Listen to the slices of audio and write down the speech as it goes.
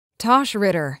Tasch,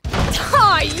 Ritter.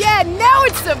 Oh yeah, now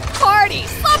it's a party!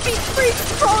 Sloppy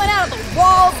freaks crawling out of the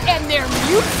walls and they're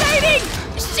mutating!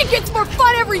 This shit gets more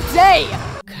fun every day!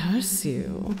 Curse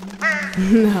you?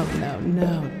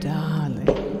 No, darling.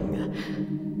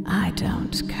 I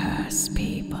don't curse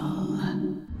people.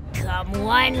 Come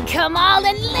one, come all,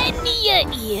 and lend me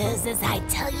your ears as I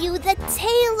tell you the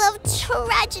tale of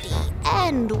tragedy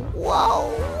and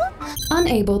woe.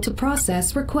 Unable to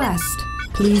process request.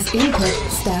 Please input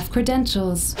staff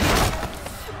credentials.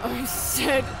 I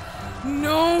said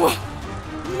no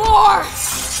more!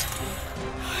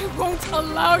 I won't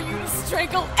allow you to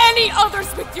strangle any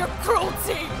others with your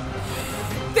cruelty!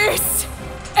 This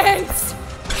ends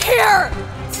here!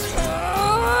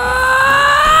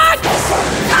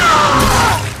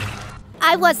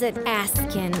 I wasn't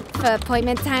asking for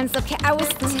appointment times, okay? I was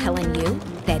telling you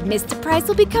that Mr. Price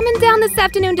will be coming down this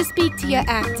afternoon to speak to your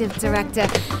active director.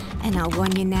 And I'll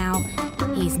warn you now,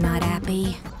 he's not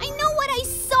happy. I know what I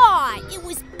saw! It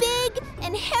was big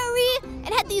and hairy and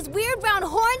had these weird round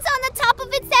horns on the top of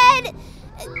its head.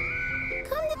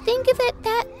 Come to think of it,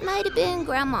 that might have been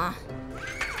Grandma.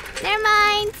 Never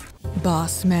mind.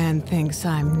 Boss man thinks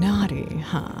I'm naughty,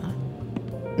 huh?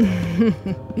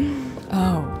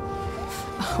 Oh,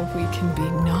 we can be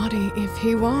naughty if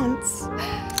he wants.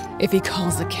 If he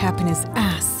calls a cap in his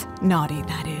ass naughty,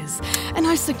 that is. And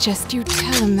I suggest you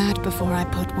tell him that before I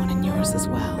put one in yours as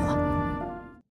well.